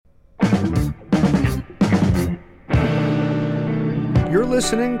You're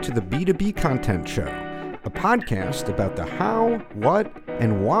listening to the B2B Content Show, a podcast about the how, what,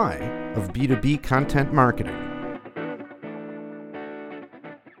 and why of B2B content marketing.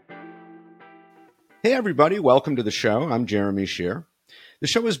 Hey everybody, welcome to the show. I'm Jeremy Shear. The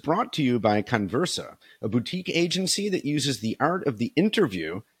show is brought to you by Conversa, a boutique agency that uses the art of the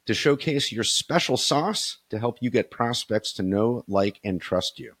interview to showcase your special sauce to help you get prospects to know, like, and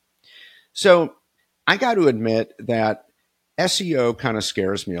trust you. So I got to admit that SEO kind of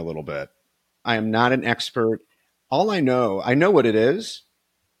scares me a little bit. I am not an expert. All I know what it is,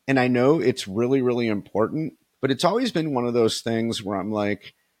 and I know it's really, really important, but it's always been one of those things where I'm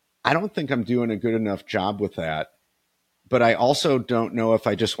like, I don't think I'm doing a good enough job with that. But I also don't know if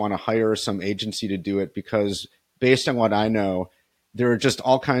I just want to hire some agency to do it, because based on what I know, there are just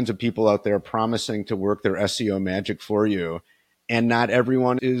all kinds of people out there promising to work their SEO magic for you. And not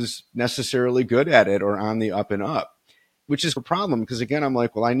everyone is necessarily good at it or on the up and up, which is a problem, because again, I'm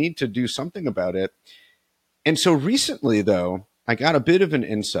like, well, I need to do something about it. And so recently, though, I got a bit of an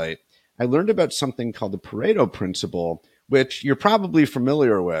insight. I learned about something called the Pareto principle, which you're probably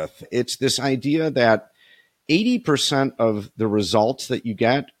familiar with. It's this idea that 80% of the results that you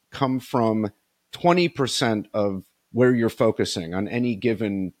get come from 20% of where you're focusing on any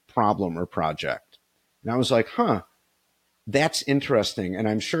given problem or project. And I was like, that's interesting. And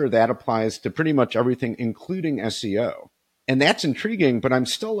I'm sure that applies to pretty much everything, including SEO. And that's intriguing, but I'm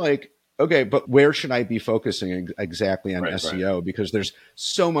still like, okay, but where should I be focusing exactly on SEO? Right. Because there's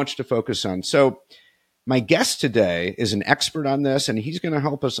so much to focus on. So my guest today is an expert on this, and he's going to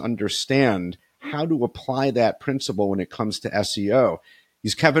help us understand how to apply that principle when it comes to SEO.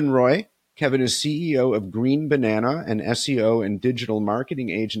 He's Kevin Roy. Kevin is CEO of Green Banana, an SEO and digital marketing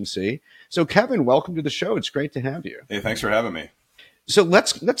agency. So Kevin, welcome to the show. It's great to have you. Hey, thanks for having me. So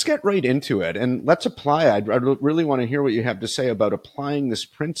let's get right into it, and let's apply. I really want to hear what you have to say about applying this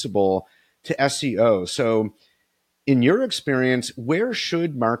principle to SEO. So in your experience, where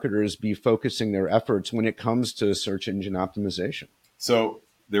should marketers be focusing their efforts when it comes to search engine optimization? So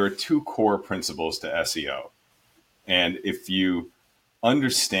there are two core principles to SEO. And if you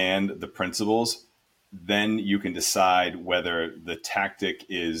understand the principles, then you can decide whether the tactic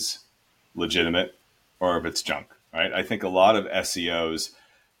is legitimate or if it's junk, right? I think a lot of SEOs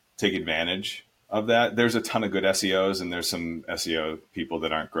take advantage of that. There's a ton of good SEOs, and there's some SEO people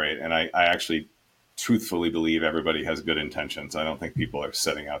that aren't great. And I actually truthfully believe everybody has good intentions. I don't think people are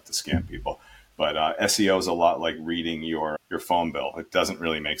setting out to scam people. But SEO is a lot like reading your phone bill. It doesn't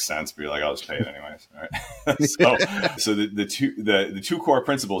really make sense, but you're like, I'll just pay it anyways. All right? So the two core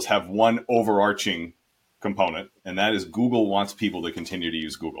principles have one overarching component, and that is Google wants people to continue to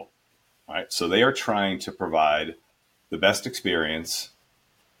use Google. All right? So they are trying to provide the best experience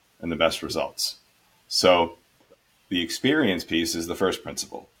and the best results. So the experience piece is the first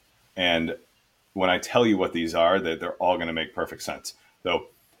principle. And when I tell you what these are, that they're all going to make perfect sense. So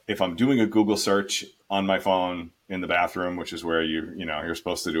if I'm doing a Google search on my phone in the bathroom, which is where you're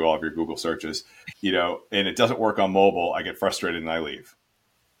supposed to do all of your Google searches, and it doesn't work on mobile, I get frustrated and I leave.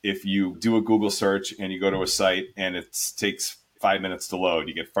 If you do a Google search and you go to a site and it takes 5 minutes to load,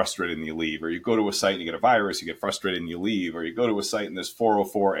 you get frustrated and you leave. Or you go to a site and you get a virus, you get frustrated and you leave. Or you go to a site and there's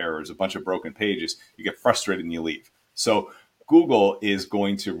 404 errors, a bunch of broken pages, you get frustrated and you leave. So Google is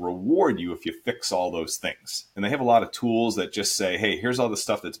going to reward you if you fix all those things. And they have a lot of tools that just say, hey, here's all the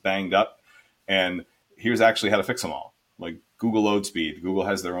stuff that's banged up, and here's actually how to fix them all. Like Google Load Speed. Google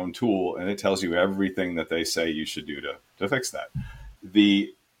has their own tool, and it tells you everything that they say you should do to fix that.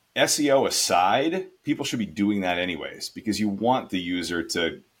 The SEO aside, people should be doing that anyways, because you want the user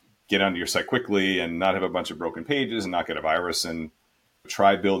to get onto your site quickly and not have a bunch of broken pages and not get a virus. And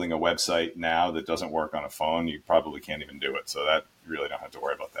try building a website now that doesn't work on a phone. You probably can't even do it. So that you really don't have to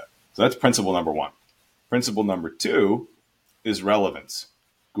worry about that. So that's principle number one. Principle number two is relevance.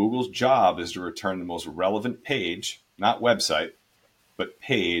 Google's job is to return the most relevant page, not website, but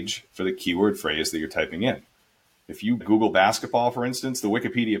page for the keyword phrase that you're typing in. If you Google basketball, for instance, the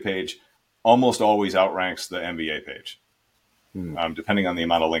Wikipedia page almost always outranks the NBA page, depending on the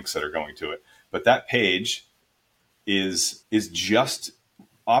amount of links that are going to it. But that page is just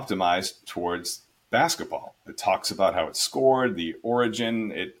optimized towards basketball. It talks about how it's scored, the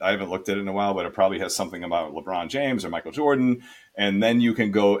origin. I haven't looked at it in a while, but it probably has something about LeBron James or Michael Jordan. And then you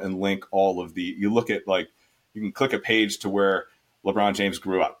can go and link all of you look at, like, you can click a page to where LeBron James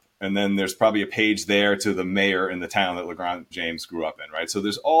grew up. And then there's probably a page there to the mayor in the town that LeBron James grew up in, right? So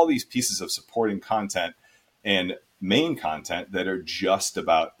there's all these pieces of supporting content and main content that are just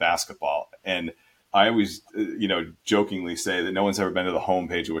about basketball. And I always, jokingly say that no one's ever been to the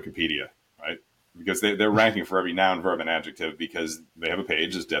homepage of Wikipedia, right? because they're ranking for every noun, verb, and adjective because they have a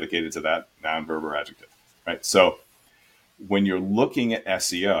page that's dedicated to that noun, verb, or adjective, right? So when you're looking at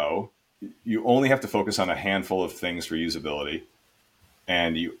SEO, you only have to focus on a handful of things for usability,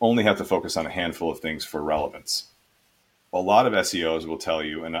 and you only have to focus on a handful of things for relevance. A lot of SEOs will tell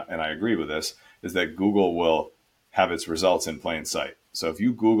you, and I agree with this, is that Google will have its results in plain sight. So if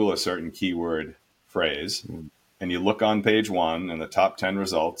you Google a certain keyword phrase and you look on page 1 and the top 10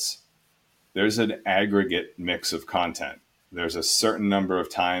 results, there's an aggregate mix of content. There's a certain number of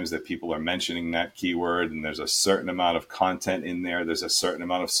times that people are mentioning that keyword, and there's a certain amount of content in there. There's a certain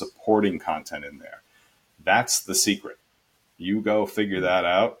amount of supporting content in there. That's the secret. You go figure that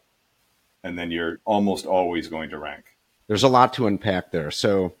out, and then you're almost always going to rank. There's a lot to unpack there.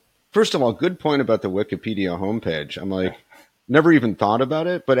 So first of all, good point about the Wikipedia homepage. I'm like, never even thought about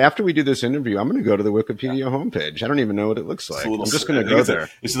it. But after we do this interview, I'm going to go to the Wikipedia homepage. I don't even know what it looks like. I'm just going to go there.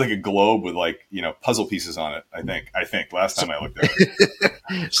 It's like a globe with puzzle pieces on it. I think last time I looked at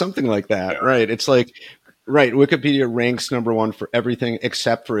it. Something like that. Yeah. Right. It's like, right. Wikipedia ranks number 1 for everything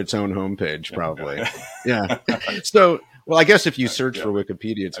except for its own homepage, probably. Yeah. So, well, I guess if you search for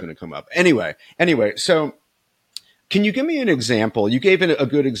Wikipedia, it's going to come up. Anyway. So can you give me an example? You gave it a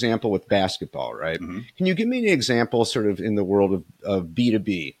good example with basketball, right? Mm-hmm. Can you give me an example sort of in the world of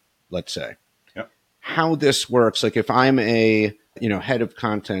B2B, let's say, how this works? Like if I'm a, head of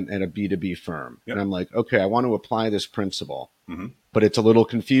content at a B2B firm and I'm like, okay, I want to apply this principle, but it's a little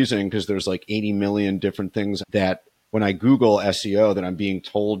confusing because there's like 80 million different things that when I Google SEO that I'm being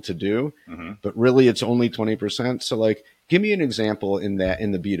told to do, but really it's only 20%. So like, give me an example in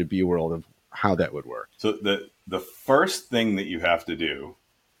the B2B world of how that would work. So the first thing that you have to do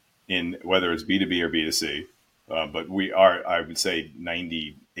in whether it's B2B or B2C, but I would say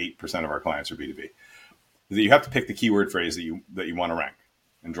 98% of our clients are B2B, is that you have to pick the keyword phrase that you want to rank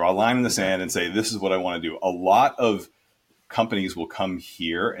and draw a line in the sand and say, this is what I want to do. A lot of companies will come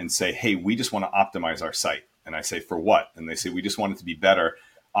here and say, hey, we just want to optimize our site. And I say, for what? And they say, we just want it to be better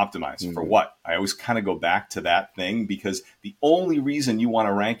optimized. For what? I always kind of go back to that thing because the only reason you want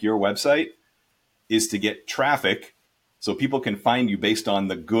to rank your website is to get traffic so people can find you based on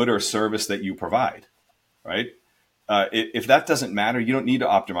the good or service that you provide, right? If that doesn't matter, you don't need to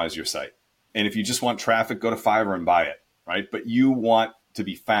optimize your site. And if you just want traffic, go to Fiverr and buy it, right? But you want to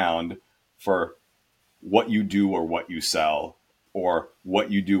be found for what you do or what you sell or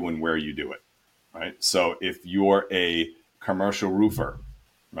what you do and where you do it, right? So if you're a commercial roofer,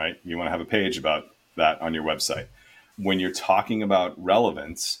 right, you want to have a page about that on your website. When you're talking about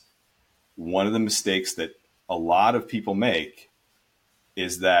relevance, one of the mistakes that a lot of people make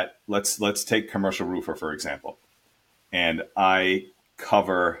is that let's take commercial roofer, for example, and I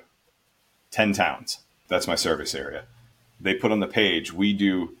cover 10 towns. That's my service area. They put on the page, we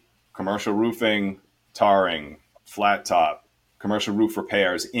do commercial roofing, tarring, flat top, commercial roof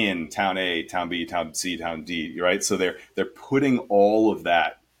repairs in town A, town B, town C, town D, right? So they're putting all of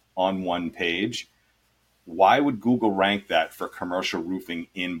that on one page. Why would Google rank that for commercial roofing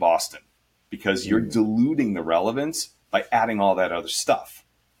in Boston? Because you're diluting the relevance by adding all that other stuff.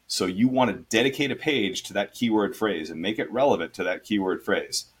 So you want to dedicate a page to that keyword phrase and make it relevant to that keyword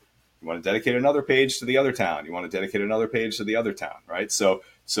phrase. You want to dedicate another page to the other town. You want to dedicate another page to the other town, right? So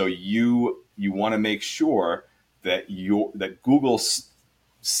you want to make sure that Google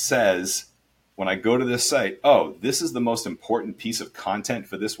says, when I go to this site, oh, this is the most important piece of content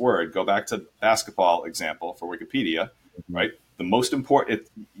for this word. Go back to basketball example for Wikipedia, right? The most important,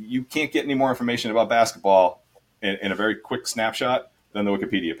 you can't get any more information about basketball in a very quick snapshot than the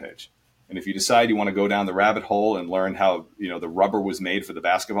Wikipedia page. And if you decide you want to go down the rabbit hole and learn how the rubber was made for the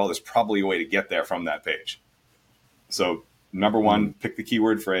basketball, there's probably a way to get there from that page. So number one, pick the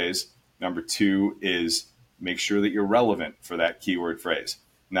keyword phrase. Number 2 is make sure that you're relevant for that keyword phrase.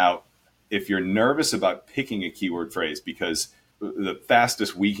 Now, if you're nervous about picking a keyword phrase, because the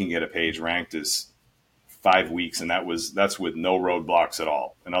fastest we can get a page ranked is 5 weeks, and that's with no roadblocks at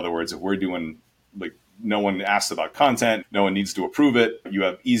all. In other words, if we're doing no one asks about content, no one needs to approve it, you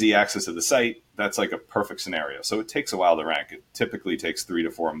have easy access to the site, that's like a perfect scenario. So it takes a while to rank. It typically takes 3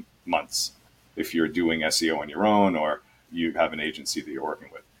 to 4 months if you're doing SEO on your own or you have an agency that you're working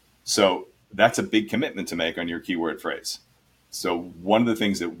with. So that's a big commitment to make on your keyword phrase. So one of the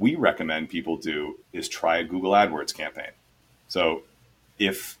things that we recommend people do is try a Google AdWords campaign. So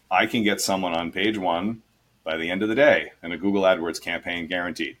if I can get someone on page 1 by the end of the day in a Google AdWords campaign,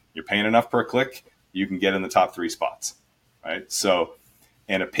 guaranteed, you're paying enough per click, you can get in the top 3 spots, right? So,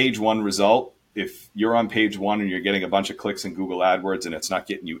 and a page 1 result, if you're on page 1 and you're getting a bunch of clicks in Google AdWords and it's not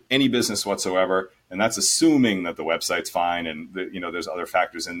getting you any business whatsoever, and that's assuming that the website's fine and there's other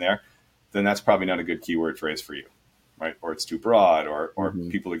factors in there, then that's probably not a good keyword phrase for you, right? Or it's too broad, or Mm-hmm.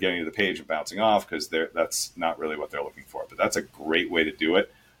 people are getting to the page and bouncing off because that's not really what they're looking for. But that's a great way to do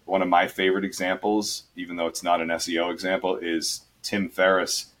it. One of my favorite examples, even though it's not an SEO example, is Tim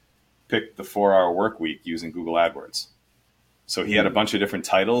Ferriss picked the 4-hour work week using Google AdWords. So he had a bunch of different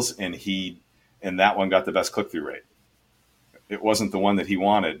titles, and that one got the best click-through rate. It wasn't the one that he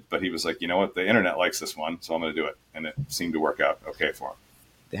wanted, but he was like, you know what, the internet likes this one, so I'm going to do it. And it seemed to work out okay for him.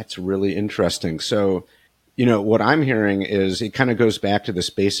 That's really interesting. So, you know, what I'm hearing is it kind of goes back to this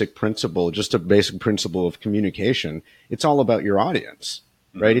basic principle, just a basic principle of communication. It's all about your audience,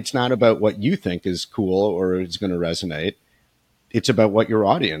 right? It's not about what you think is cool or is going to resonate. It's about what your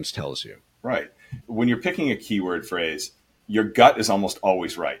audience tells you. Right. When you're picking a keyword phrase, your gut is almost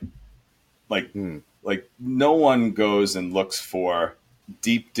always right. Like no one goes and looks for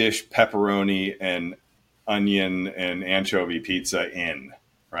deep dish pepperoni and onion and anchovy pizza in,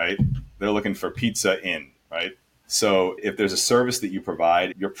 right? They're looking for pizza in, right? So if there's a service that you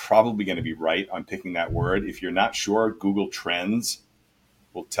provide, you're probably going to be right on picking that word. If you're not sure, Google Trends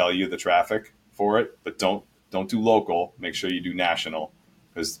will tell you the traffic for it, but don't do local. Make sure you do national,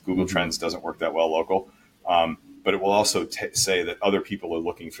 because Google Trends doesn't work that well local. But it will also say that other people are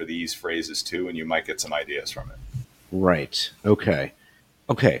looking for these phrases too, and you might get some ideas from it. Right. Okay.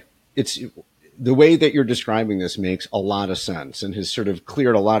 It's the way that you're describing this makes a lot of sense and has sort of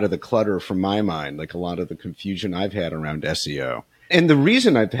cleared a lot of the clutter from my mind, like a lot of the confusion I've had around SEO. And the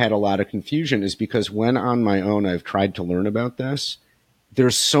reason I've had a lot of confusion is because when on my own I've tried to learn about this,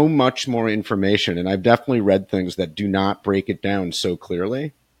 there's so much more information, and I've definitely read things that do not break it down so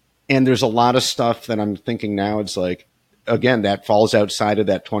clearly. And there's a lot of stuff that I'm thinking now, it's like, again, that falls outside of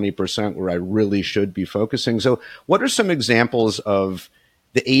that 20% where I really should be focusing. So what are some examples of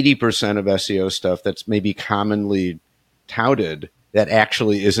the 80% of SEO stuff that's maybe commonly touted that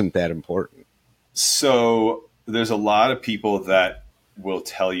actually isn't that important? So there's a lot of people that will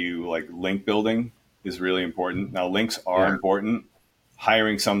tell you like link building is really important. Now, links are important.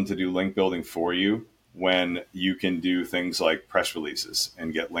 Hiring someone to do link building for you, when you can do things like press releases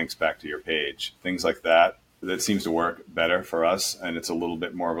and get links back to your page, things like that, that seems to work better for us, and it's a little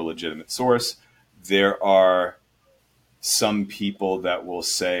bit more of a legitimate source. There are some people that will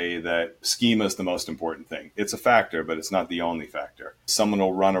say that schema is the most important thing. It's a factor, but it's not the only factor. Someone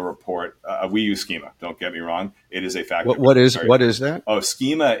will run a report. We use schema. Don't get me wrong. It is a factor. What is that? Oh,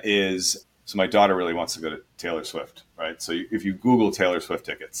 schema is, so my daughter really wants to go to Taylor Swift, right? So if you Google Taylor Swift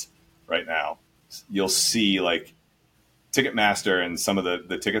tickets right now, you'll see like Ticketmaster and some of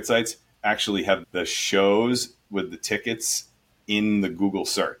the ticket sites actually have the shows with the tickets in the Google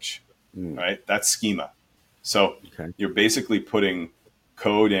search, right? That's schema. So you're basically putting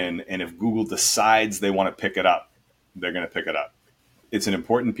code in, and if Google decides they want to pick it up, they're going to pick it up. It's an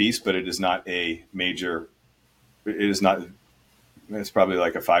important piece, but it is not a major, it's probably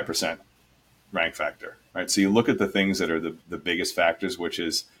like a 5% rank factor, right? So you look at the things that are the biggest factors, which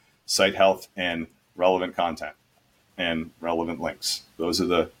is site health and relevant content and relevant links. Those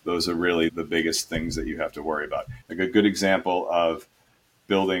are really the biggest things that you have to worry about. Like a good example of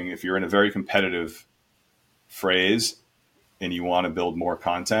building, if you're in a very competitive phrase and you want to build more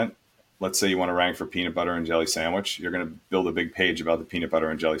content, let's say you want to rank for peanut butter and jelly sandwich, you're going to build a big page about the peanut butter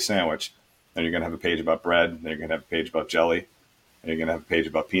and jelly sandwich. Then you're going to have a page about bread. Then you're going to have a page about jelly. And you're going to have a page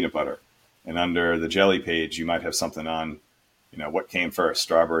about peanut butter. And under the jelly page, you might have something on, what came first,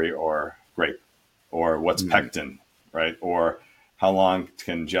 strawberry or grape, or what's pectin, right? Or how long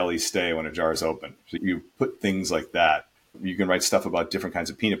can jelly stay when a jar is open? So you put things like that. You can write stuff about different kinds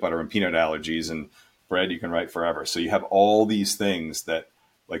of peanut butter and peanut allergies, and bread you can write forever. So you have all these things that,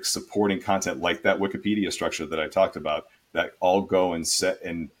 like supporting content like that Wikipedia structure that I talked about, that all go and set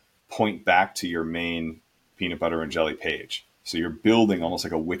and point back to your main peanut butter and jelly page. So you're building almost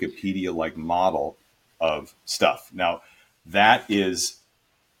like a Wikipedia-like model of stuff. Now, that is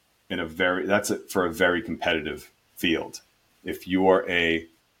for a very competitive field. If you are a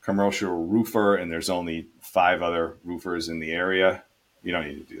commercial roofer and there's only 5 other roofers in the area, you don't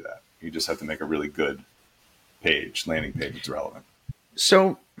need to do that. You just have to make a really good landing page that's relevant.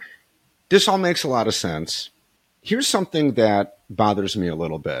 So this all makes a lot of sense. Here's something that bothers me a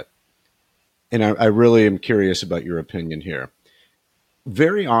little bit, and I really am curious about your opinion here.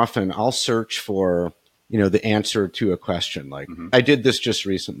 Very often I'll search for, the answer to a question. Like I did this just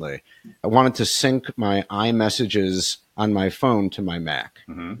recently. I wanted to sync my iMessages on my phone to my Mac.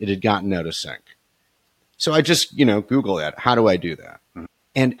 It had gotten out of sync. So I just, Google that. How do I do that?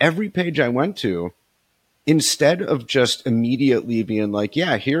 And every page I went to, instead of just immediately being like,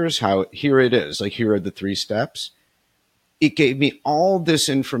 yeah, here it is. Like, here are the 3 steps. It gave me all this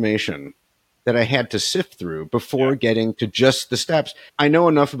information that I had to sift through before Yeah. getting to just the steps. I know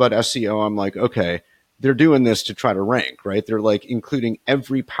enough about SEO. I'm like, okay, they're doing this to try to rank, right? They're like including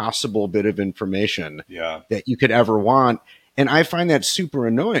every possible bit of information Yeah. that you could ever want. And I find that super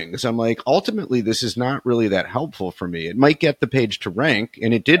annoying because I'm like, ultimately, this is not really that helpful for me. It might get the page to rank,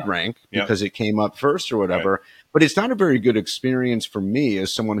 and it did rank Yep. because it came up first or whatever, Right. but it's not a very good experience for me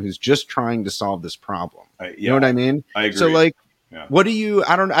as someone who's just trying to solve this problem. Yeah, You know what I mean? I agree. So like, Yeah. what do you,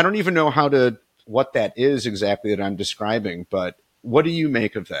 I don't even know what that is exactly that I'm describing, but what do you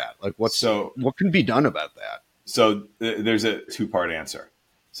make of that? Like what can be done about that? So there's a two-part answer.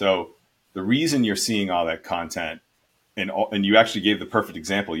 So the reason you're seeing all that content, and you actually gave the perfect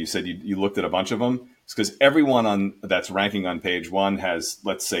example. You said you looked at a bunch of them. It's because everyone that's ranking on page one has,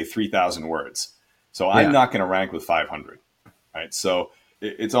 let's say, 3,000 words. So I'm not going to rank with 500. Right. So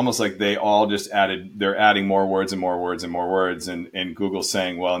it's almost like they all just they're adding more words and more words and more words. And Google's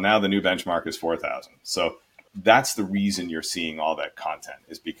saying, well, now the new benchmark is 4,000. So that's the reason you're seeing all that content,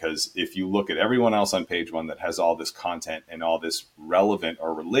 is because if you look at everyone else on page one that has all this content and all this relevant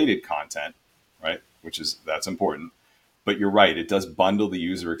or related content, right, that's important. But you're right, it does bundle the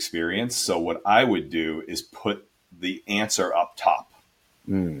user experience. So what I would do is put the answer up top.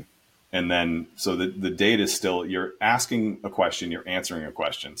 And then, so the data is still, you're asking a question, you're answering a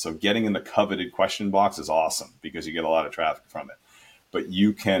question. So getting in the coveted question box is awesome because you get a lot of traffic from it. But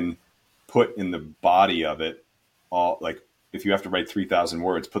you can put in the body of it all, like if you have to write 3,000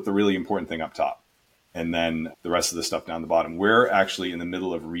 words, put the really important thing up top and then the rest of the stuff down the bottom. We're actually in the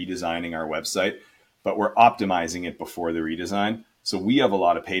middle of redesigning our website, but we're optimizing it before the redesign. So we have a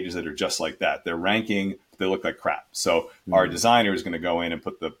lot of pages that are just like that. They're ranking, they look like crap. So our designer is going to go in and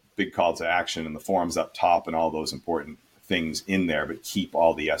put the big call to action and the forms up top and all those important things in there, but keep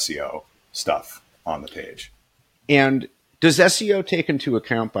all the SEO stuff on the page. And does SEO take into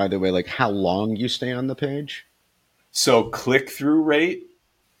account, by the way, like how long you stay on the page? So click-through rate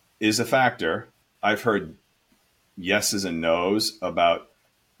is a factor. I've heard yeses and nos about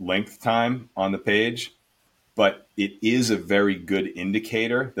length time on the page, but it is a very good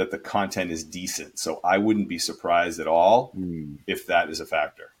indicator that the content is decent. So I wouldn't be surprised at all if that is a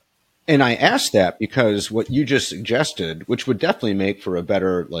factor. And I asked that because what you just suggested, which would definitely make for a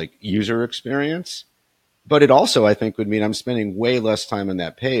better like user experience, but it also, I think, would mean I'm spending way less time on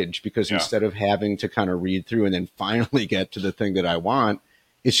that page because instead of having to kind of read through and then finally get to the thing that I want,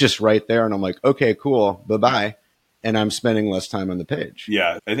 it's just right there. And I'm like, okay, cool, bye-bye. And I'm spending less time on the page.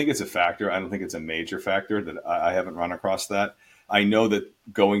 Yeah, I think it's a factor. I don't think it's a major factor. That I haven't run across that. I know that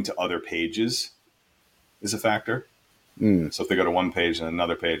going to other pages is a factor. So if they go to one page and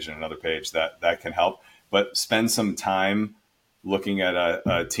another page and another page, that can help. But spend some time looking at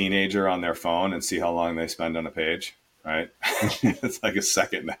a teenager on their phone and see how long they spend on a page, right? It's like a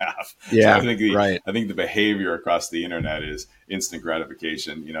second and a half. Yeah, so I think the behavior across the internet is instant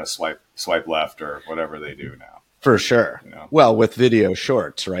gratification, swipe left or whatever they do now. For sure. Well, with video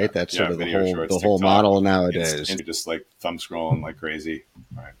shorts, right? That's sort of the whole model nowadays. And just like thumb scrolling like crazy.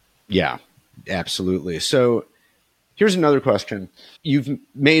 Right. Yeah, absolutely. So here's another question. You've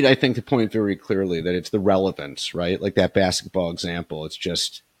made, I think, the point very clearly that it's the relevance, right? Like that basketball example. It's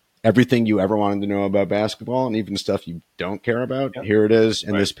just everything you ever wanted to know about basketball and even stuff you don't care about. Yep. Here it is.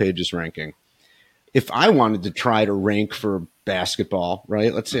 And this page is ranking. If I wanted to try to rank for basketball,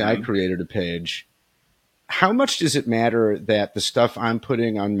 right? Let's say I created a page. How much does it matter that the stuff I'm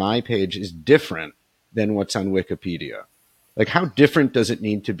putting on my page is different than what's on Wikipedia? Like, how different does it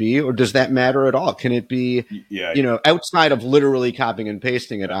need to be, or does that matter at all? Can it be, outside of literally copying and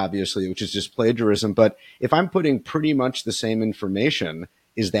pasting it, obviously, which is just plagiarism. But if I'm putting pretty much the same information,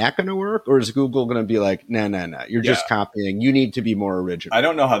 is that going to work? Or is Google going to be like, no, you're just copying. You need to be more original. I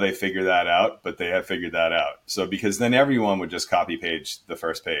don't know how they figure that out, but they have figured that out. So because then everyone would just copy page the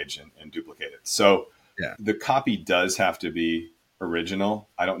first page and duplicate it. So the copy does have to be original.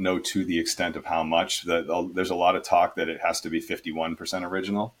 I don't know to the extent of how much. There's a lot of talk that it has to be 51%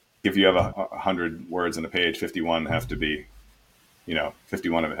 original. If you have 100 words in a page, 51 have to be,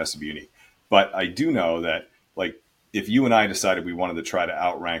 51 of it has to be unique. But I do know that, like, if you and I decided we wanted to try to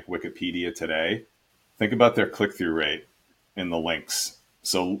outrank Wikipedia today, think about their click-through rate and the links.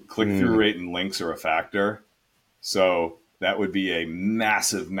 So click-through rate and links are a factor. So that would be a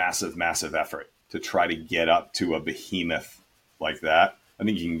massive, massive, massive effort to try to get up to a behemoth like that. I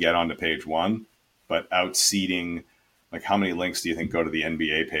think you can get onto page one, but outseating, like, how many links do you think go to the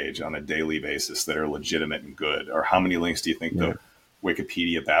NBA page on a daily basis that are legitimate and good? Or how many links do you think the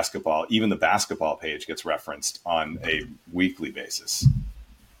Wikipedia basketball, even the basketball page, gets referenced on a weekly basis?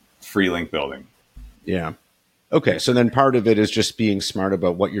 Free link building. Yeah. Okay, so then part of it is just being smart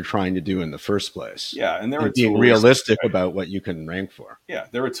about what you're trying to do in the first place. Yeah, and there are being tools, realistic about what you can rank for. Yeah,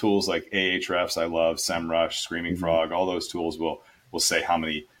 there are tools like Ahrefs, I love, SEMrush, Screaming Frog. All those tools will say how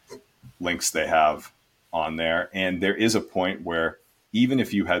many links they have on there. And there is a point where even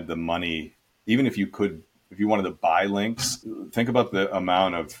if you had the money, even if you wanted to buy links, think about the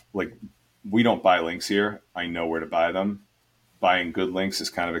amount of, like, we don't buy links here. I know where to buy them. Buying good links is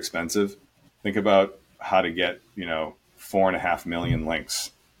kind of expensive. Think about how to get, 4.5 million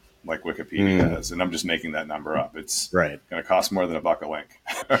links like Wikipedia has. And I'm just making that number up. It's right. going to cost more than $1 a link.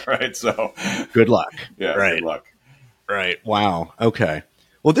 Right. So good luck. Yeah. Right. Good luck. Right. Wow. Okay.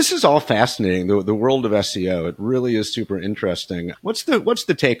 Well, this is all fascinating. The world of SEO, it really is super interesting. What's the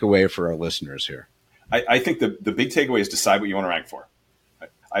takeaway for our listeners here? I think the big takeaway is decide what you want to rank for.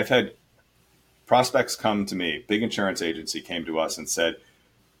 I've had prospects come to me, big insurance agency came to us and said,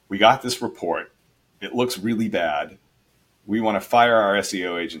 we got this report. It looks really bad. We want to fire our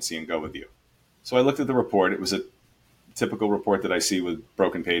SEO agency and go with you. So I looked at the report. It was a typical report that I see with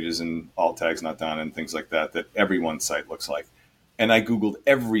broken pages and alt tags not done and things like that everyone's site looks like. And I Googled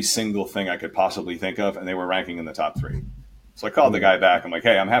every single thing I could possibly think of, and they were ranking in the top 3. So I called the guy back. I'm like,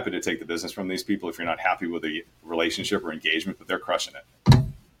 hey, I'm happy to take the business from these people if you're not happy with the relationship or engagement, but they're crushing it.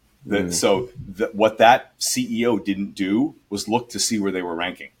 So what that CEO didn't do was look to see where they were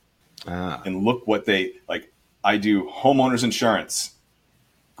ranking. And look what they, like, I do homeowners insurance.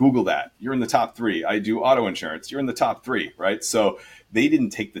 Google that. You're in the top 3. I do auto insurance. You're in the top 3, right? So they didn't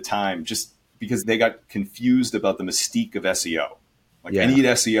take the time just because they got confused about the mystique of SEO. Like, I need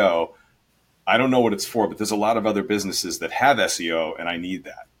SEO. I don't know what it's for, but there's a lot of other businesses that have SEO, and I need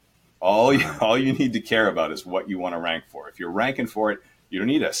that. All you need to care about is what you want to rank for. If you're ranking for it, you don't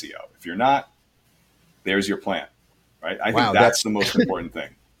need SEO. If you're not, there's your plan, right? I think that's the most important thing.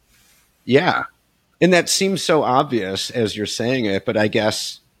 Yeah. And that seems so obvious as you're saying it, but I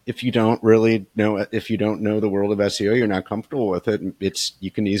guess if you don't know the world of SEO, you're not comfortable with it,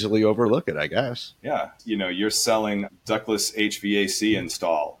 you can easily overlook it, I guess. Yeah. You're selling ductless HVAC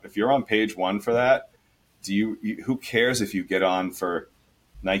install. If you're on page 1 for that, who cares if you get on for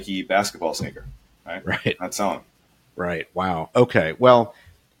Nike basketball sneaker, right? Right. Not selling. Right. Wow. Okay. Well,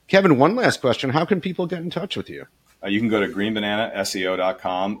 Kevin, one last question. How can people get in touch with you? You can go to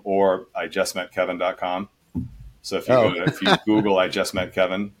greenbananaseo.com or ijustmetkevin.com. So if you Google I Just Met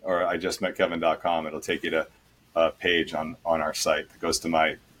Kevin or ijustmetkevin.com, it'll take you to a page on our site that goes to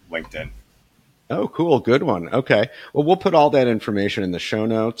my LinkedIn. Oh, cool. Good one. Okay. Well, we'll put all that information in the show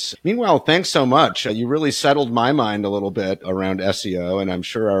notes. Meanwhile, thanks so much. You really settled my mind a little bit around SEO, and I'm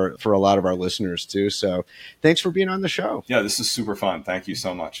sure for a lot of our listeners too. So thanks for being on the show. Yeah, this is super fun. Thank you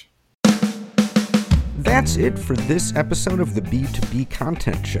so much. That's it for this episode of the B2B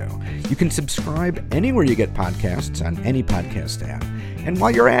Content Show. You can subscribe anywhere you get podcasts on any podcast app. And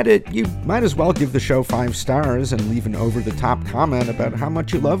while you're at it, you might as well give the show 5 stars and leave an over-the-top comment about how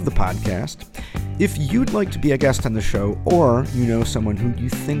much you love the podcast. If you'd like to be a guest on the show, or you know someone who you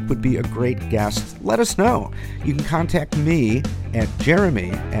think would be a great guest, let us know. You can contact me at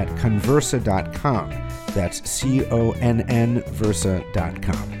jeremy@conversa.com. That's CONN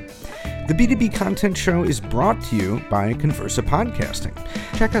Versa.com. The B2B Content Show is brought to you by Conversa Podcasting.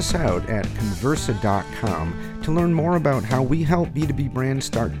 Check us out at conversa.com to learn more about how we help B2B brands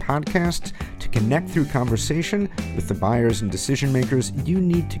start podcasts to connect through conversation with the buyers and decision makers you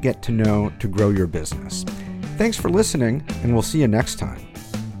need to get to know to grow your business. Thanks for listening, and we'll see you next time.